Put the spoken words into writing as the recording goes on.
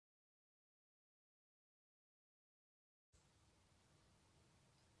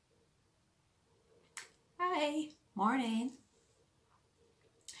Hey, morning.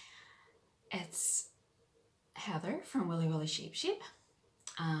 It's Heather from Willy Willy Sheep Sheep,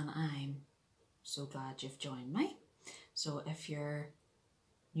 and I'm so glad you've joined me. So if you're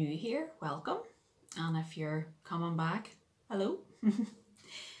new here, welcome, and if you're coming back, hello.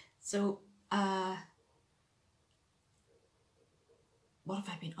 So what have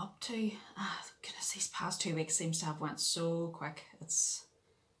I been up to? Goodness, these past 2 weeks seems to have went so quick.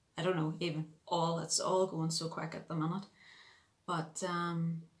 I don't know, it's all going so quick at the minute. But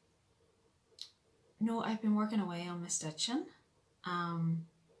no, I've been working away on my stitching.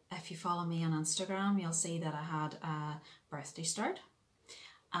 If you follow me on Instagram, you'll see that I had a birthday start.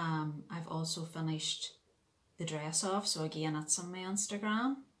 I've also finished the dress off, so again, it's on my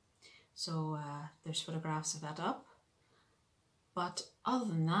Instagram. So there's photographs of it up. But other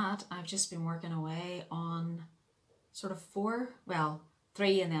than that, I've just been working away on sort of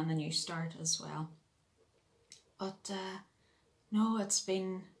 3 and then the new start as well. But no, it's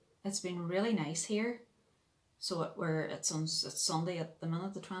been really nice here. So it's Sunday at the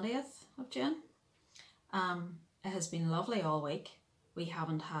minute, the 20th of June. It has been lovely all week. We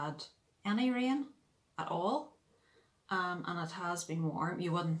haven't had any rain at all. And it has been warm.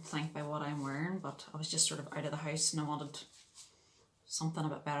 You wouldn't think by what I'm wearing, but I was just sort of out of the house and I wanted something a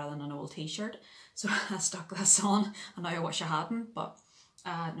bit better than an old t-shirt. So I stuck this on, and now I wish I hadn't, but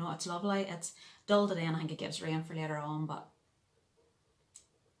no, it's lovely. It's dull today and I think it gives rain for later on, but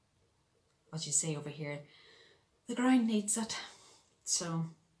as you see over here, the ground needs it. So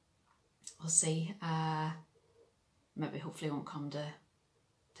we'll see. Maybe hopefully it won't come to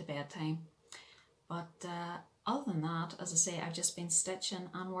bedtime. But other than that, as I say, I've just been stitching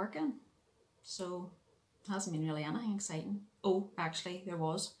and working. So it hasn't been really anything exciting. Oh, actually there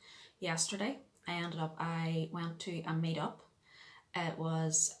was. Yesterday I went to a meetup. It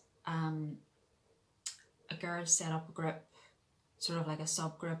was a girl set up a group, sort of like a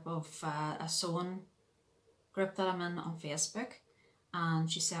subgroup of a sewing group that I'm in on Facebook, and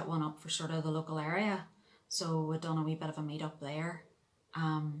she set one up for sort of the local area. So we'd done a wee bit of a meetup there,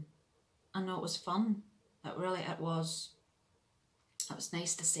 and no, it was fun. It was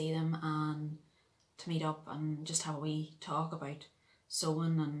nice to see them and to meet up and just have a wee talk about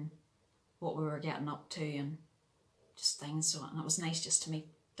sewing and what we were getting up to and just things. So, and it was nice just to meet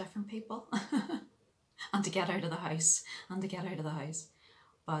different people and to get out of the house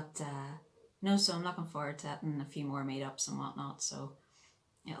But no, so I'm looking forward to it and a few more meetups and whatnot, so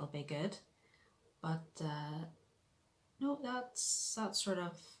it'll be good. But no, that's sort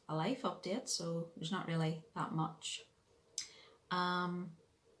of a life update, so there's not really that much.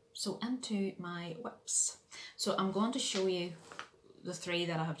 So into my whips. So I'm going to show you the 3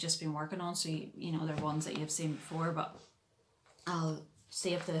 that I have just been working on, so you know they're ones that you've seen before, but I'll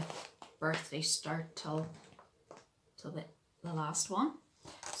save the birthday start till the last one.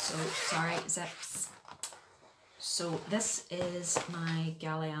 So sorry, zips. So this is my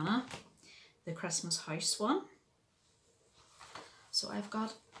Galliana, the Christmas house one. So I've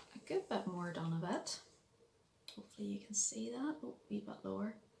got a good bit more done of it. Hopefully you can see that. Oh, a wee bit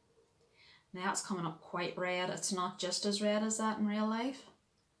lower. Now it's coming up quite red. It's not just as red as that in real life.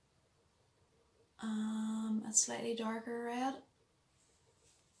 It's slightly darker red.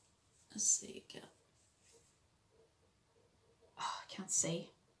 Let's see again. Oh, I can't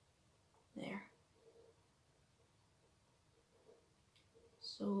see. There.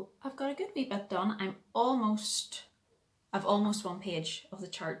 So I've got a good wee bit done. I've almost 1 page of the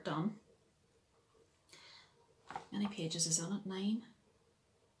chart done. How many pages is on it? 9?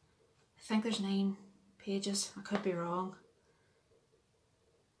 I think there's 9 pages. I could be wrong.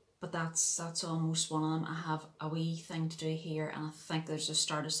 But that's almost one of them. I have a wee thing to do here, and I think there's a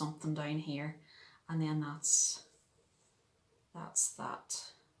start of something down here, and then that's that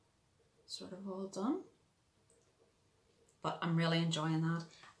sort of all done. But I'm really enjoying that.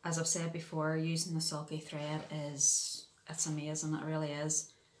 As I've said before, using the sulky thread it's amazing. It really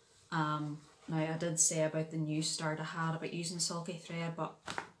is. Now I did say about the new start I had about using sulky thread, but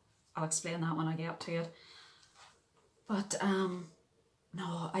I'll explain that when I get to it. But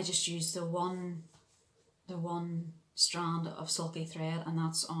no, I just used the one strand of sulky thread, and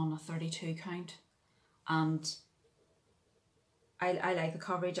that's on a 32 count, and I like the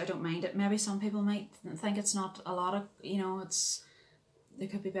coverage. I don't mind it. Maybe some people might think it's not a lot of, you know, there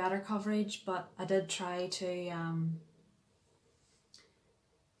could be better coverage, but I did try 2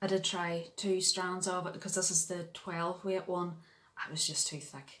 strands of it, because this is the 12 weight one. It was just too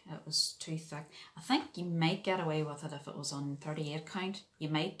thick. It was too thick. I think you might get away with it if it was on 38 count. You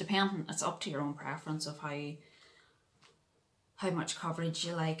might, depending, it's up to your own preference of how much coverage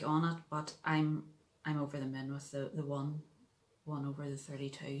you like on it, but I'm I'm over the moon with the one over the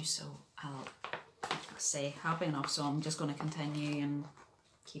 32, so I'll say happy enough. So I'm just going to continue and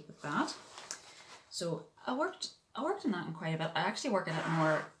keep with that. So I worked on that in quite a bit. I actually work at it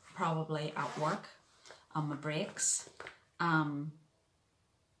more probably at work on my breaks.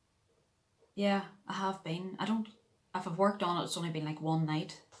 Yeah, I have been. If I've worked on it, it's only been like one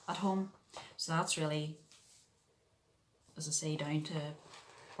night at home. So that's really, as I say, down to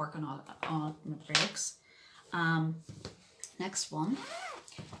working on my breaks. Next one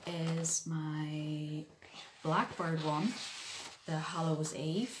is my Blackbird one, the Halloween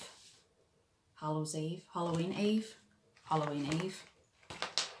Eve.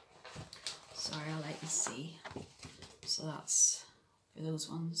 Sorry, I'll let you see. So that's, for those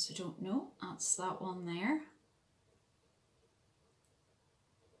ones who don't know, that's that one there.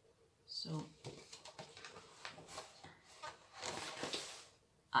 So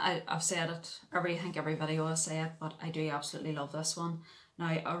I've said it, I think every video I say it, but I do absolutely love this one. Now,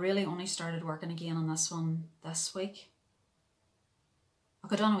 I really only started working again on this one this week. I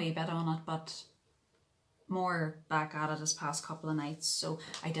could done a wee bit on it, but more back at it this past couple of nights. So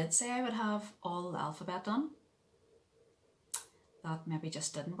I did say I would have all the alphabet done. That maybe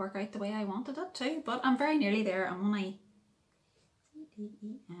just didn't work out the way I wanted it to, but I'm very nearly there. I'm only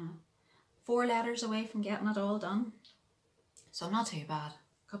 4 letters away from getting it all done. So I'm not too bad.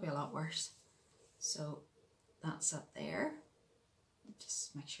 Could be a lot worse. So that's it there.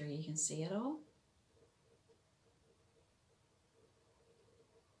 Just make sure you can see it all.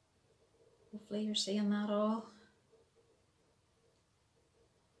 Hopefully you're seeing that all.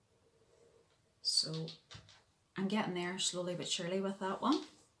 So I'm getting there slowly but surely with that one.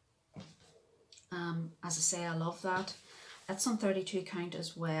 As I say, I love that. It's on 32 count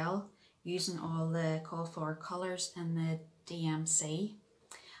as well, using all the call for colours in the DMC.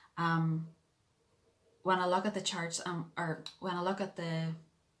 When I look at the charts, or when I look at the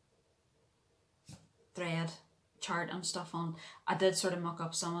thread chart and stuff on, I did sort of muck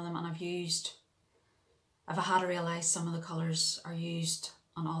up some of them, and if I had to realise some of the colours are used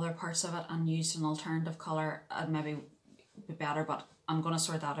on other parts of it and used an alternative colour, I'd maybe be better, but I'm going to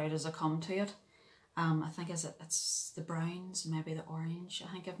sort that out as I come to it. I think it's the browns, maybe the orange,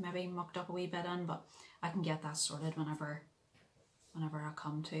 I think I've maybe mucked up a wee bit in, but I can get that sorted whenever I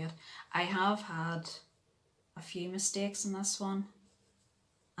come to it. I have had a few mistakes in this one.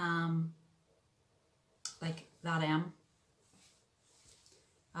 Like that M.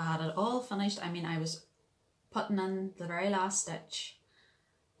 I had it all finished. I mean, I was putting in the very last stitch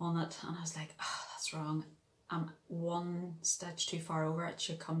on it and I was like, oh, that's wrong. I'm 1 stitch too far over. It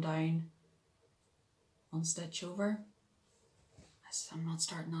should come down 1 stitch over. I said, I'm not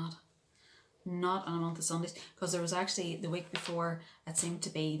starting that. Not on a month of Sundays, because there was actually the week before, it seemed to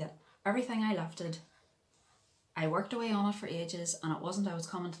be that everything I lifted, I worked away on it for ages, and it wasn't I was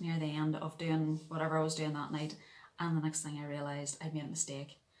coming to near the end of doing whatever I was doing that night, and the next thing I realised I'd made a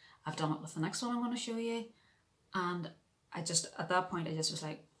mistake. I've done it with the next one I'm going to show you, and I just, at that point, I just was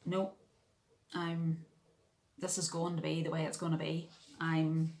like, no, this is going to be the way it's going to be.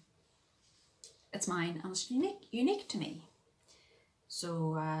 It's mine, and it's unique to me.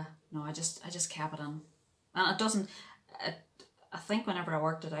 So no, I just kept it in, and it doesn't. I think whenever I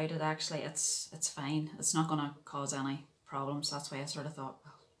worked it out, it's fine. It's not going to cause any problems. That's why I sort of thought,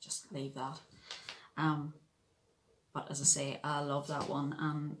 well, just leave that. But as I say, I love that one,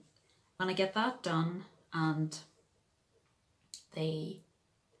 and when I get that done and the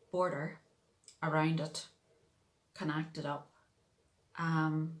border around it connected up,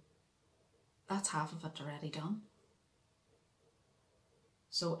 that's half of it already done.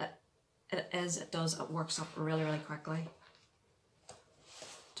 So it works up really, really quickly.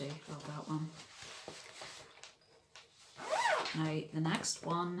 Do love that one. Now the next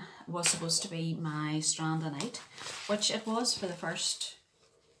one was supposed to be my Strand of Night, which it was for the first,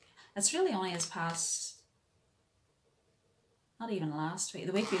 it's really only as past, not even last week,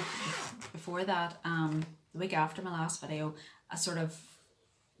 the week before that, the week after my last video, I sort of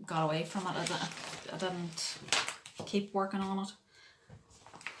got away from it. I didn't keep working on it.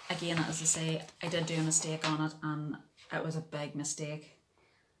 Again, as I say, I did do a mistake on it, and it was a big mistake,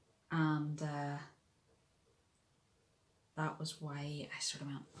 and that was why I sort of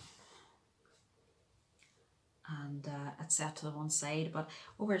went and it's set to the one side. But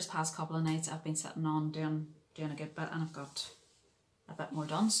over this past couple of nights, I've been sitting on doing a good bit, and I've got a bit more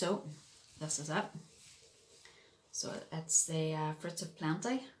done. So this is it. So it's the Fruits of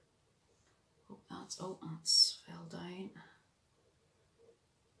Plenty. Oh, that's fell down.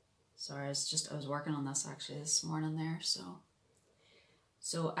 Sorry, I was working on this actually this morning there,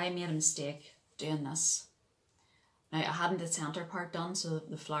 so I made a mistake doing this. Now I hadn't the centre part done, so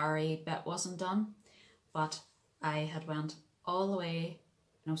the flowery bit wasn't done, but I had went all the way,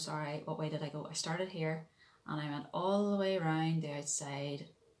 no sorry, what way did I go? I started here and I went all the way around the outside,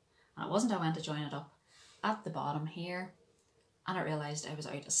 and it wasn't I went to join it up at the bottom here, and I realised I was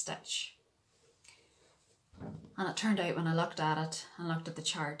out a stitch. And it turned out when I looked at it and looked at the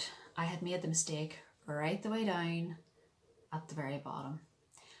chart, I had made the mistake right the way down at the very bottom.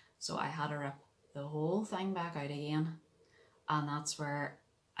 So I had to rip the whole thing back out again, and that's where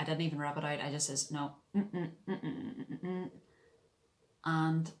I didn't even rip it out. I just says no,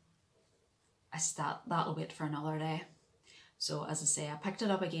 and I said that'll wait for another day. So as I say, I picked it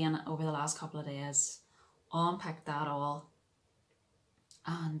up again over the last couple of days, unpicked that all,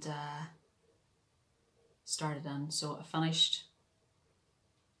 and started in. So I finished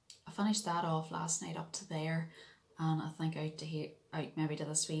that off last night up to there, and I think out to here, out maybe to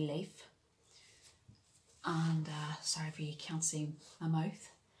this wee leaf. And sorry if you can't see my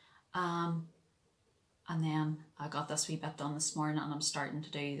mouth. And then I got this wee bit done this morning, and I'm starting to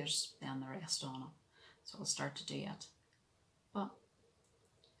do, there's then the rest on it, so I'll start to do it. But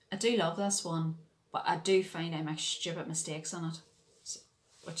I do love this one, but I do find I make stupid mistakes in it,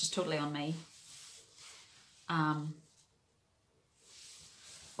 which is totally on me.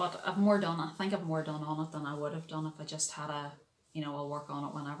 But I've more done, I think I've more done on it than I would have done if I just had a, you know, I'll work on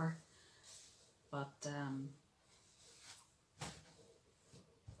it whenever. But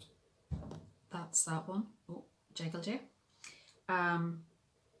that's that one. Oh, jiggled you. I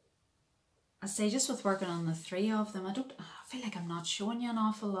say just with working on the three of them, I feel like I'm not showing you an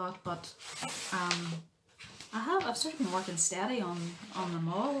awful lot, but I've sort of been working steady on them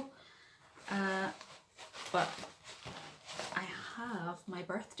all. But I have my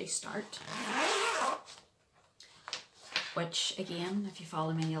birthday start, which again, if you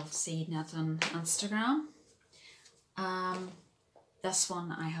follow me, you'll see it on Instagram. This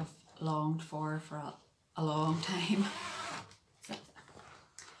one I have longed for a long time,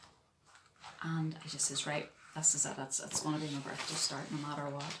 and I just says, right, this is it, it's going to be my birthday start no matter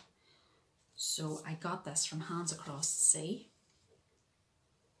what. So I got this from Hands Across the Sea.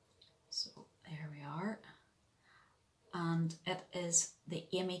 So there we are, and it is the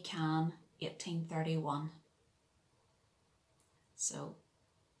Amy Can 1831. So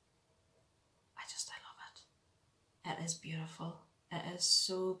I love it. It is beautiful. It is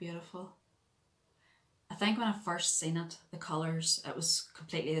so beautiful. I think when I first seen it, the colours, it was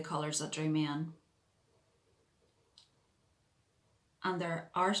completely the colours that drew me in. And there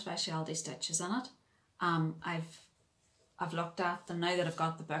are specialty stitches in it. I've looked at them now that I've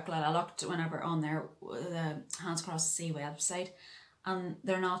got the booklet. I looked whenever on their the Hands Across the Sea website, and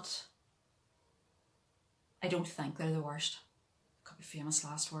they're not, I don't think they're the worst. Could be famous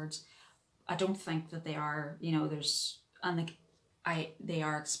last words. I don't think that they are, you know, there's, and they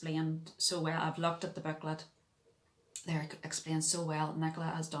are explained so well. I've looked at the booklet. They're explained so well.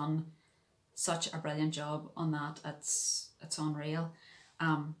 Nicola has done such a brilliant job on that. It's unreal.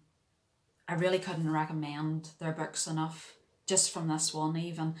 I really couldn't recommend their books enough, just from this one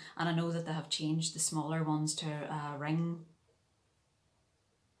even. And I know that they have changed the smaller ones to ring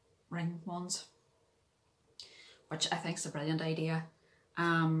ones, which I think is a brilliant idea.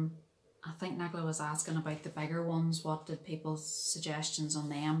 I think Nicola was asking about the bigger ones. What did people's suggestions on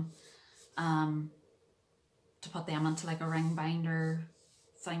them? To put them into like a ring binder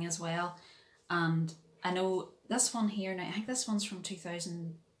thing as well. And I know this one here now, I think this one's from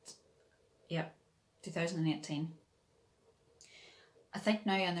 2018. I think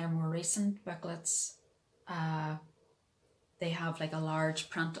now in their more recent booklets, they have like a large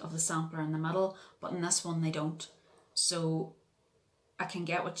print of the sampler in the middle, but in this one they don't. So I can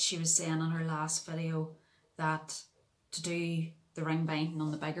get what she was saying in her last video, that to do the ring binding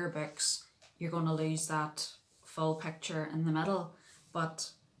on the bigger books, you're going to lose that full picture in the middle.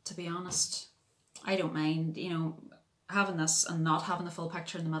 But to be honest, I don't mind, you know, having this and not having the full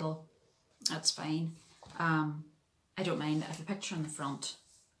picture in the middle. That's fine. I don't mind if the picture in the front,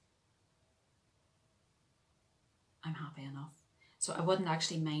 I'm happy enough. So I wouldn't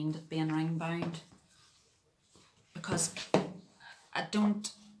actually mind it being ring bound, because I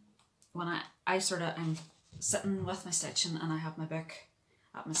don't, when I'm sitting with my stitching and I have my book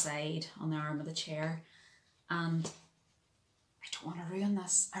at my side on the arm of the chair, and I don't want to ruin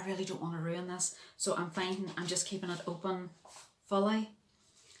this. I really don't want to ruin this. So I'm finding I'm just keeping it open fully,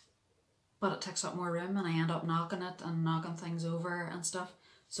 but it takes up more room and I end up knocking it and knocking things over and stuff.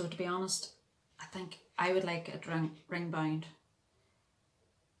 So to be honest, I think I would like it ring bound,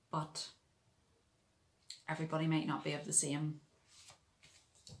 but everybody might not be of the same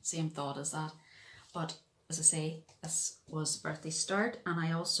thought as that. But as I say, this was birthday start, and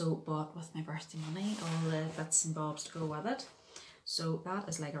I also bought with my birthday money all the bits and bobs to go with it. So that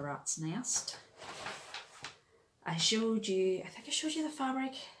is like a rat's nest. I showed you, I think I showed you the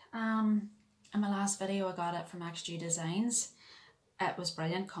fabric in my last video. I got it from XG Designs. It was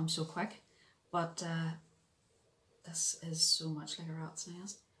brilliant, come so quick, but this is so much like a rat's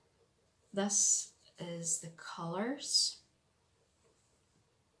nest. This is the colours.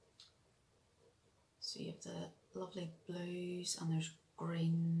 So you have the lovely blues, and there's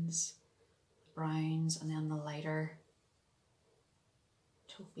greens, browns, and then the lighter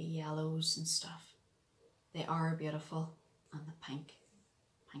taupey yellows and stuff. They are beautiful, and the pink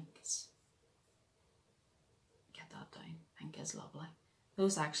is, get that down, pink is lovely.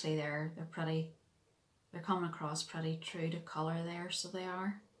 Those actually they're pretty, they're coming across pretty true to colour there, so they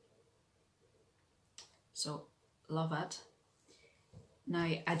are. So love it.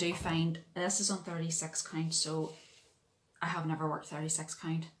 Now I do find this is on 36 count, so I have never worked 36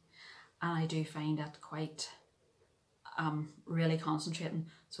 count, and I do find it quite really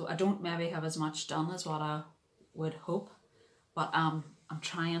concentrating, so I don't maybe have as much done as what I would hope, but I'm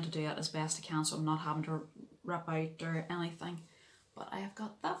trying to do it as best I can, so I'm not having to rip out or anything. But I have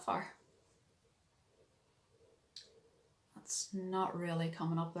got that far. That's not really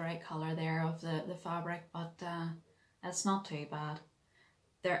coming up the right colour there of the fabric, but it's not too bad.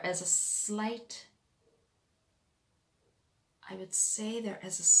 There is a slight, I would say there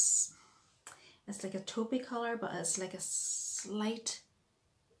is it's like a taupey colour, but it's like a slight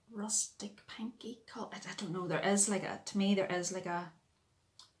rustic pinky colour. I don't know, there is like a, to me there is like a,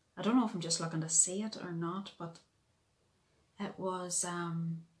 I don't know if I'm just looking to see it or not, but it was, oh,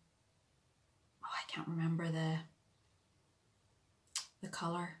 I can't remember the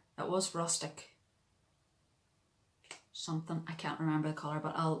colour. It was rustic something, I can't remember the colour,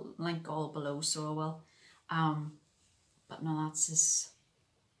 but I'll link all below, so I will. But no, that's as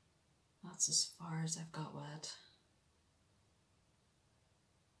far as I've got with it.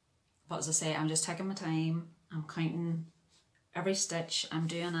 But as I say, I'm just taking my time. I'm counting every stitch. I'm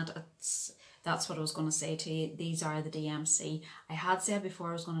doing it. That's what I was going to say to you. These are the DMC. I had said before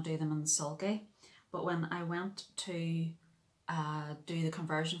I was going to do them in sulky, but when I went to do the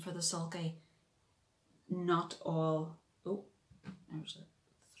conversion for the sulky, not all, oh, there's a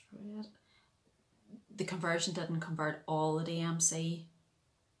thread. The conversion didn't convert all the DMC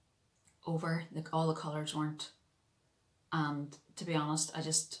over, all the colours weren't, and to be honest, I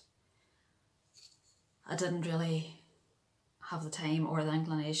didn't really have the time or the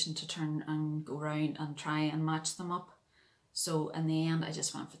inclination to turn and go around and try and match them up. So in the end I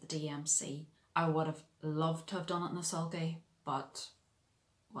just went for the DMC. I would have loved to have done it in a sulky, but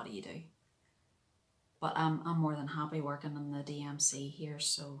what do you do? But I'm more than happy working in the DMC here,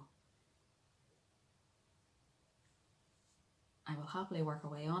 so I will happily work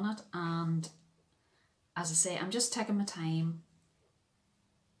away on it. And as I say, I'm just taking my time,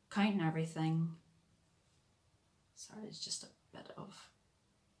 counting everything. Sorry, it's just a bit of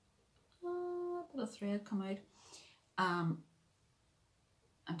thread come out. I'm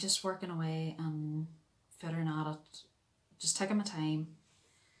just working away and figuring at it, just taking my time.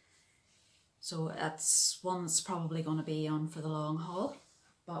 So it's one that's probably going to be on for the long haul,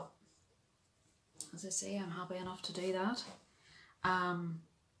 but as I say, I'm happy enough to do that.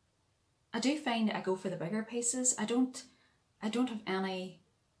 I do find I go for the bigger pieces. I don't have any.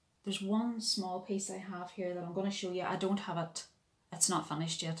 There's one small piece I have here that I'm going to show you. I don't have it. It's not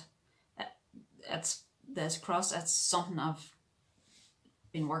finished yet. It's this cross. It's something I've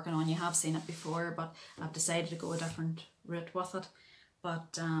been working on. You have seen it before, but I've decided to go a different route with it.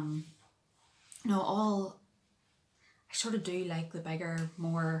 But no, I sort of do like the bigger,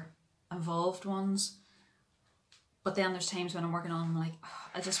 more involved ones. But then there's times when I'm working on them, like, oh,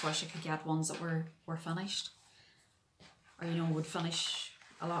 I just wish I could get ones that were finished, or you know, would finish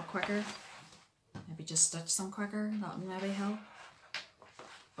a lot quicker. Maybe just stitch them quicker. That would maybe help.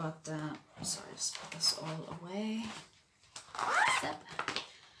 But sorry, just put this all away. Zip.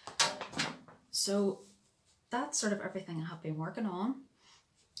 So that's sort of everything I have been working on.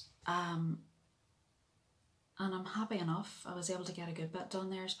 And I'm happy enough. I was able to get a good bit done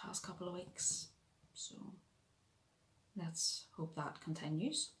there this past couple of weeks. So let's hope that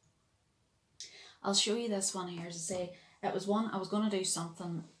continues. I'll show you this one here. As I say, it was one I was going to do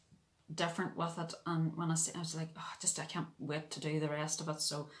something different with it, and when I was like, oh, I can't wait to do the rest of it,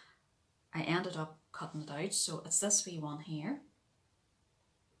 so I ended up cutting it out. So it's this wee one here.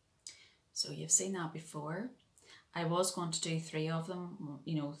 So you've seen that before. I was going to do 3 of them,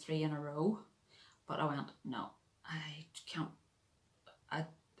 you know, 3 in a row, but I went, no, I can't.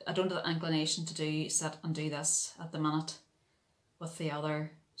 I don't have the inclination to sit and do this at the minute with the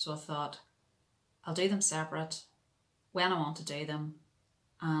other, so I thought I'll do them separate when I want to do them,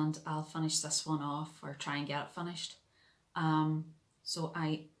 and I'll finish this one off, or try and get it finished. So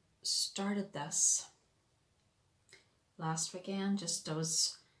I started this last weekend. Just there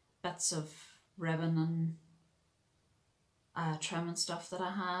was bits of ribbon and trim and stuff that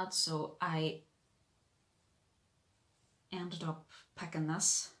I had, so I ended up picking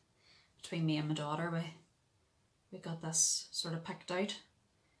this between me and my daughter. We got this sort of picked out.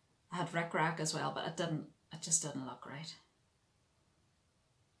 I had rickrack as well, but it just didn't look right.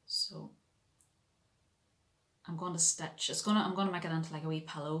 So I'm going to stitch. I'm going to make it into like a wee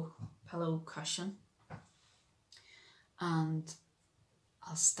pillow cushion, and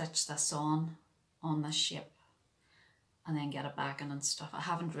I'll stitch this on this shape and then get it back in and stuff. I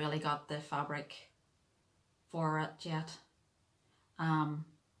haven't really got the fabric for it yet.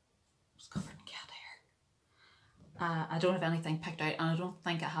 It's covered in cat hair. I don't have anything picked out, and I don't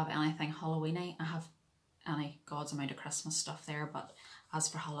think I have anything Halloweeny. I have any God's amount of Christmas stuff there, but as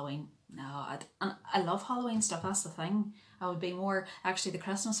for Halloween, no. And I love Halloween stuff, that's the thing. I would be more, actually the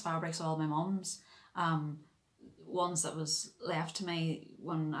Christmas fabric's all my mum's, ones that was left to me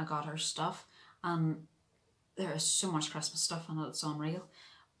when I got her stuff, and there is so much Christmas stuff in it, it's unreal.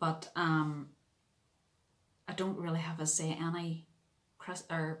 But I don't really have any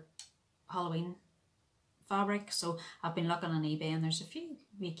Halloween fabric, so I've been looking on eBay and there's a few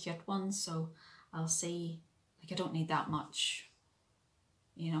wee cute ones, so I'll see. Like, I don't need that much,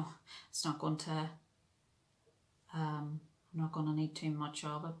 you know, it's not going to, I'm not going to need too much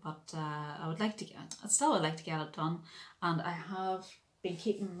of it, but I still would like to get it done. And I have been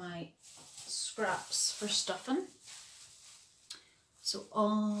keeping my scraps for stuffing. So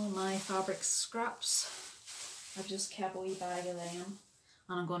all my fabric scraps, I've just kept a wee bag of them,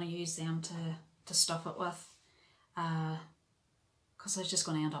 and I'm going to use them to stuff it with, because they're just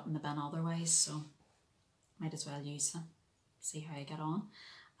going to end up in the bin otherwise, so might as well use them, see how I get on.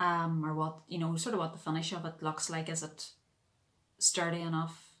 Or what, you know, sort of what the finish of it looks like. Is it sturdy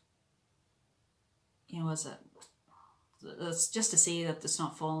enough? You know, it's just to see that it's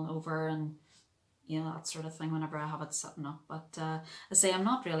not falling over and, you know, that sort of thing whenever I have it sitting up. But I say I'm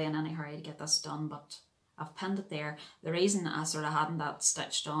not really in any hurry to get this done, but I've pinned it there. The reason I sort of hadn't that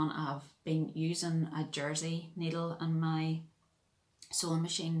stitched on, I've been using a jersey needle in my sewing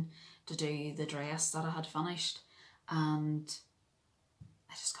machine to do the dress that I had finished, and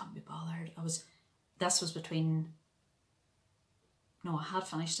I just can't be bothered. This was between, no, I had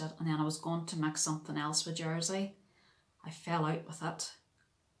finished it and then I was going to mix something else with jersey. I fell out with it,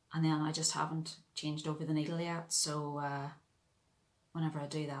 and then I just haven't changed over the needle yet, so whenever I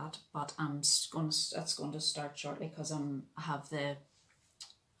do that, but it's going to start shortly, because I have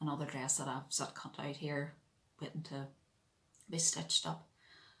another dress that I've set cut out here waiting to be stitched up.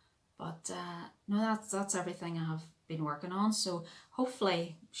 But no, that's everything I have been working on, so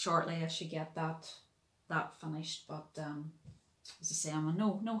hopefully shortly I should get that finished. But as I say, I'm in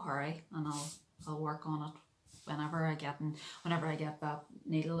no hurry, and I'll work on it whenever I get that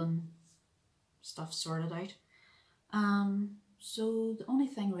needle and stuff sorted out. So the only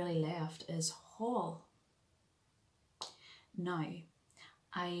thing really left is haul. Now,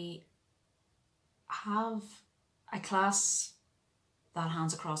 I have a class that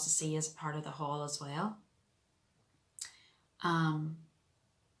Hands Across the Sea as part of the haul as well. And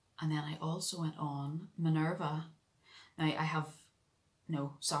then I also went on Minerva. Now I have,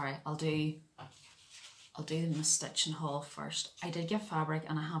 no, sorry, I'll do the stitching haul first. I did get fabric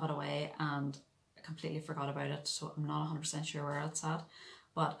and I have it away and I completely forgot about it, so I'm not 100% sure where it's at.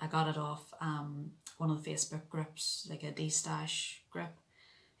 But I got it off one of the Facebook groups, like a D-stash group.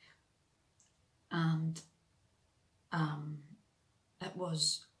 And it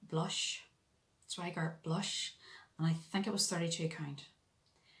was blush, Swagger blush, and I think it was £32.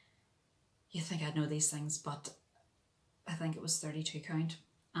 You think I'd know these things, but I think it was £32.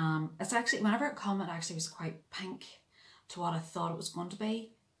 It's actually, whenever it came, it actually was quite pink to what I thought it was going to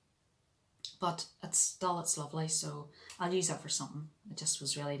be, but it's lovely, so I'll use it for something. It just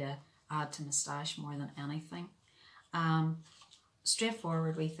was really to add to my stash more than anything.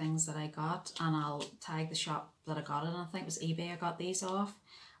 Straightforward wee things that I got, and I'll tag the shop that I got it in. I think it was eBay I got these off.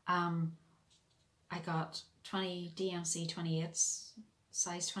 I got 20 DMC 28s,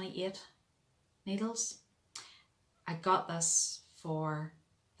 size 28 needles. I got this for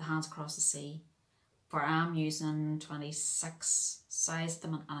the Hands Across the Sea, for I'm using 26 size at the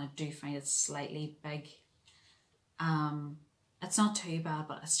moment, and I do find it slightly big. It's not too bad,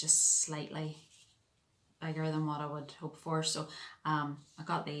 but it's just slightly bigger than what I would hope for. So I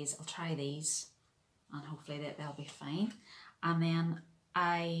got these. I'll try these and hopefully they'll be fine. And then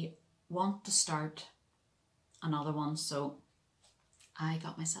I want to start another one, so I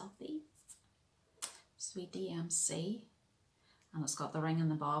got myself these Sweet DMC, and it's got the ring and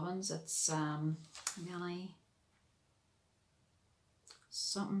the bobbins. It's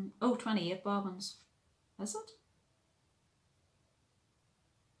something, oh, 28 bobbins, is it?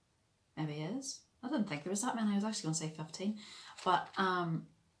 Maybe it is. I didn't think there was that many. I was actually going to say 15, but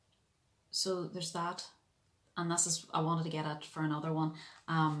so there's that, and this is, I wanted to get it for another one.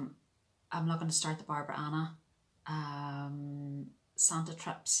 I'm looking to start the Barbara Anna Santa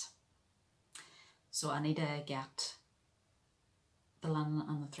trips, so I need to get the linen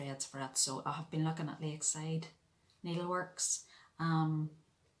and the threads for it. So I have been looking at Lakeside Needleworks.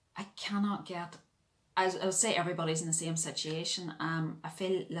 I cannot get, I would say everybody's in the same situation. I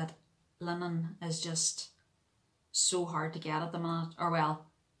feel that linen is just so hard to get at the minute, or well,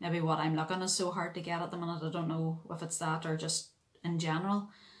 maybe what I'm looking is so hard to get at the minute. I don't know if it's that or just in general,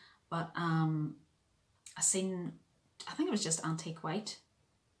 but I seen, I think it was just Antique White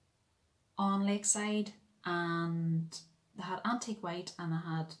on Lakeside, and they had Antique White and they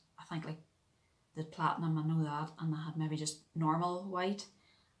had, I think, like the platinum, I know that, and they had maybe just normal white.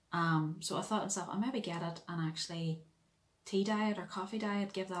 So I thought to myself, I'll maybe get it and actually tea dye it or coffee dye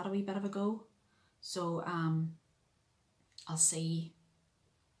it, give that a wee bit of a go. So I'll see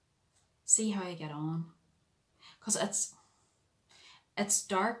how I get on, because it's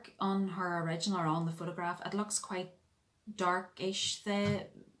dark on her original, or on the photograph. It looks quite darkish, the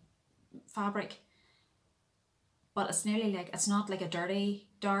fabric, but it's nearly like, it's not like a dirty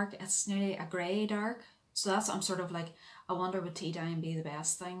dark, it's nearly a grey dark. So that's, I'm sort of like, I wonder would tea dyeing be the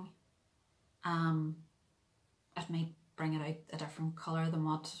best thing? It might bring it out a different colour than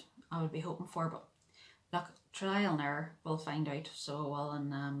what I would be hoping for, but look, trial and error, we'll find out. So well,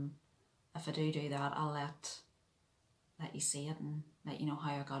 and if I do that, I'll let you see it and let you know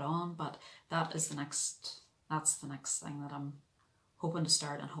how I got on. But that is that's the next thing that I'm hoping to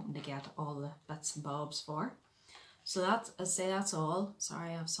start and hoping to get all the bits and bobs for. So that, I say, that's all.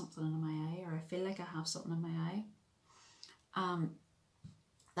 Sorry, I have something in my eye, or I feel like I have something in my eye.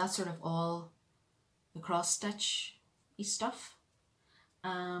 That's sort of all the cross stitch-y stuff.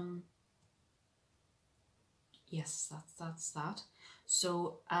 Yes, that's that.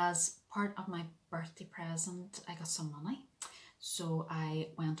 So as part of my birthday present, I got some money. So I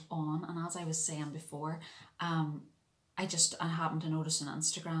went on, and as I was saying before, I happened to notice on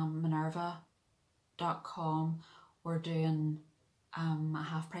Instagram, Minerva.com were doing a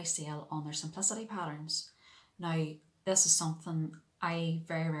half price sale on their simplicity patterns. Now, this is something I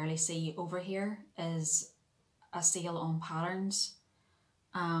very rarely see over here, is a sale on patterns.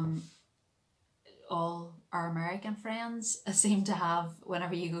 All our American friends seem to have,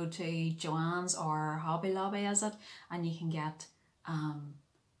 whenever you go to Joann's or Hobby Lobby, is it, and you can get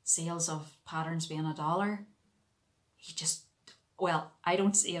sales of patterns being $1. You just, well, I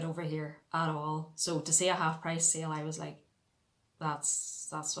don't see it over here at all. So to see a half price sale, I was like, that's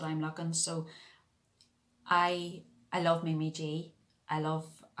what I'm looking. So I love Mimi G. I love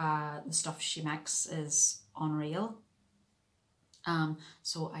the stuff she makes is unreal.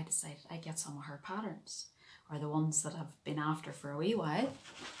 So I decided I'd get some of her patterns, or the ones that I've been after for a wee while.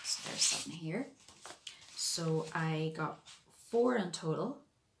 So they're sitting here. So I got 4 in total.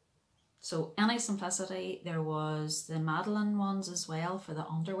 So any simplicity, there was the Madeline ones as well for the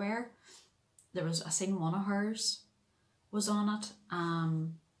underwear. There was, I seen one of hers was on it.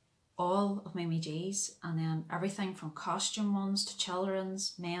 All of Mimi G's, and then everything from costume ones to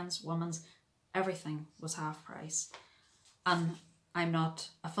children's, men's, women's, everything was half price. And I'm not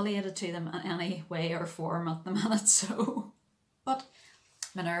affiliated to them in any way or form at the minute, so, but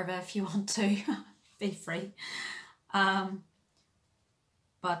Minerva, if you want to, feel free. No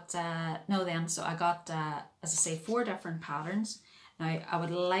then, so I got, as I say, 4 different patterns. Now, I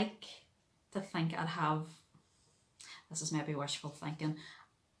would like to think I'd have, this is maybe wishful thinking,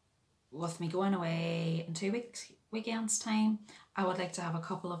 with me going away in 2 weekends time, I would like to have a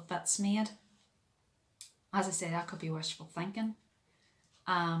couple of bits made. As I say, that could be wishful thinking.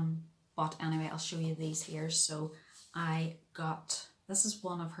 But anyway, I'll show you these here. So I got, this is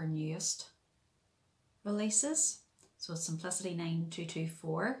one of her newest releases. So it's Simplicity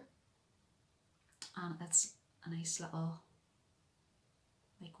 9224. And it's a nice little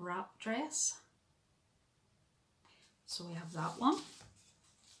like wrap dress. So we have that one.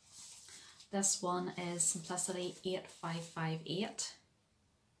 This one is Simplicity 8558.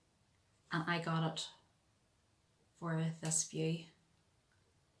 And I got it for this view.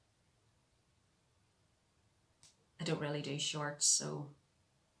 I don't really do shorts, so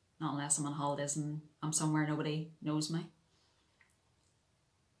not unless I'm on holidays and I'm somewhere nobody knows me.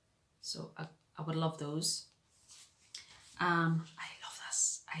 So I would love those. I love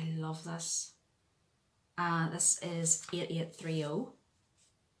this. I love this. This is 8830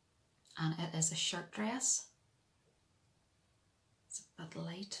 and it is a shirt dress. It's a bit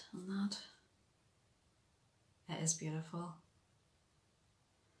light on that. It is beautiful.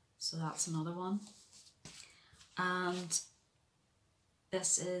 So that's another one. And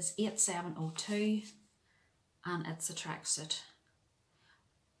this is 8702 and it's a tracksuit.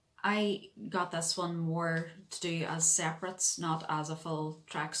 I got this one more to do as separates, not as a full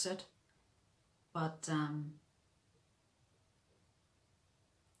tracksuit. But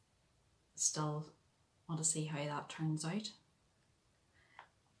still want to see how that turns out.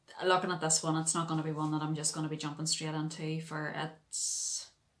 Looking at this one, it's not going to be one that I'm just going to be jumping straight into for it's...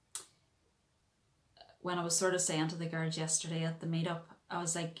 When I was sort of saying to the girls yesterday at the meetup, I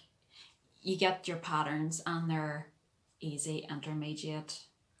was like, you get your patterns and they're easy, intermediate,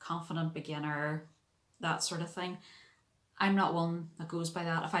 confident beginner, that sort of thing. I'm not one that goes by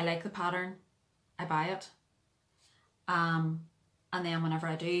that. If I like the pattern, I buy it. And then whenever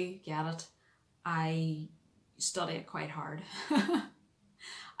I do get it, I study it quite hard.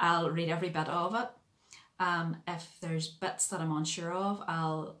 I'll read every bit of it. If there's bits that I'm unsure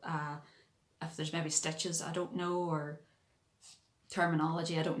of, if there's maybe stitches I don't know or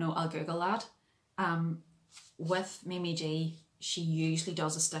terminology I don't know, I'll Google that. With Mimi G, she usually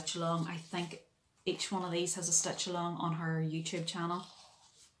does a stitch along. I think each one of these has a stitch along on her YouTube channel.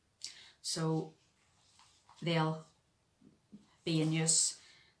 So they'll be in use.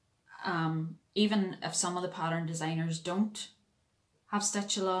 Even if some of the pattern designers don't have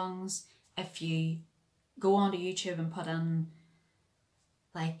stitch alongs, if you go onto YouTube and put in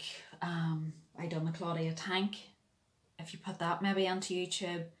like I done the Claudia tank, if you put that maybe onto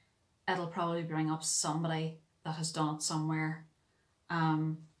YouTube, it'll probably bring up somebody that has done it somewhere.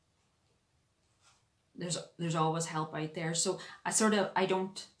 There's always help out there. So I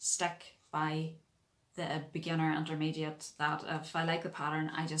don't stick by the beginner intermediate, that if I like the pattern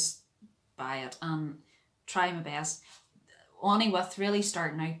I just buy it and try my best. Only with really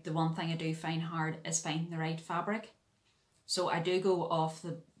starting out, the one thing I do find hard is finding the right fabric. So I do go off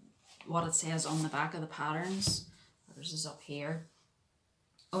what it says on the back of the patterns. This is up here.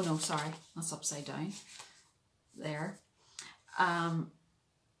 Oh no, sorry, that's upside down. There.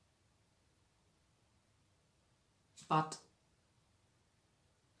 But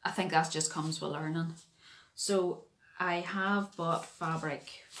I think that just comes with learning. So I have bought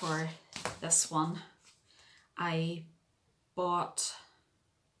fabric for this one. I bought,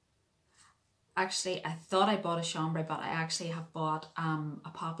 actually I thought I bought a chambray, but I actually have bought a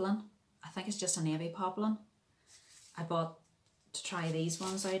poplin. I think it's just a navy poplin. I bought to try these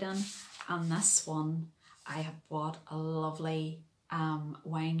ones out in, and this one I have bought a lovely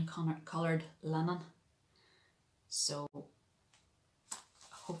wine coloured linen. So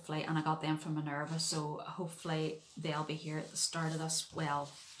hopefully, and I got them from Minerva, so hopefully they'll be here at the start of this, well,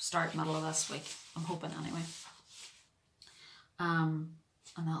 middle of this week, I'm hoping anyway. And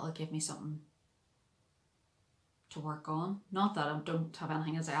that'll give me something to work on. Not that I don't have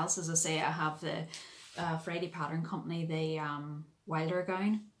anything else. As I say, I have the Friday Pattern Company, the Wilder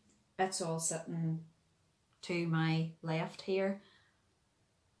gown. It's all sitting to my left here,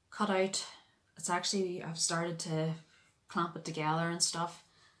 cut out. It's actually, I've started to clamp it together and stuff.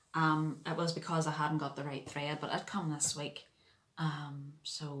 It was because I hadn't got the right thread, but it'd come this week.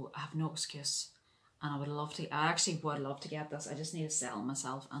 So I have no excuse. And I actually would love to get this. I just need to settle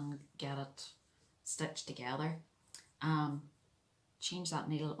myself and get it stitched together. Change that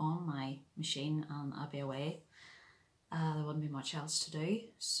needle on my machine and I'll be away. There wouldn't be much else to do.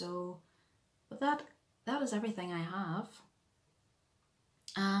 So, but that is everything I have.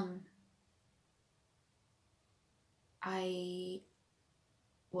 I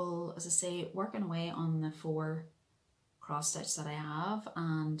will, as I say, working away on the 4 cross stitch that I have,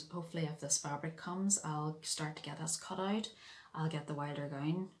 and hopefully if this fabric comes I'll start to get this cut out. I'll get the Wilder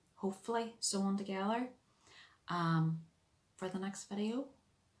gown hopefully sewn together for the next video,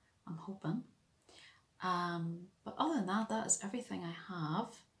 I'm hoping. But other than that, that is everything I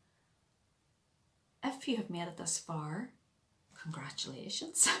have. If you have made it this far,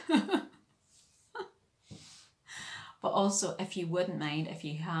 congratulations. But also, if you wouldn't mind, if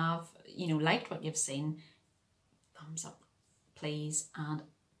you have, liked what you've seen, thumbs up, please. And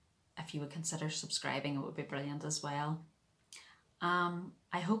if you would consider subscribing, it would be brilliant as well.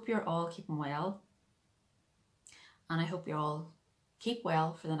 I hope you're all keeping well. And I hope you all keep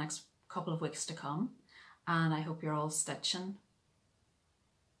well for the next couple of weeks to come. and I hope you're all stitching.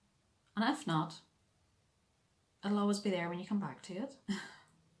 And if not, it'll always be there when you come back to it.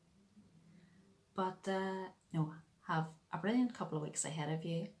 But no, have a brilliant couple of weeks ahead of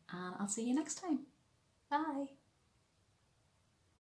you, and I'll see you next time. Bye.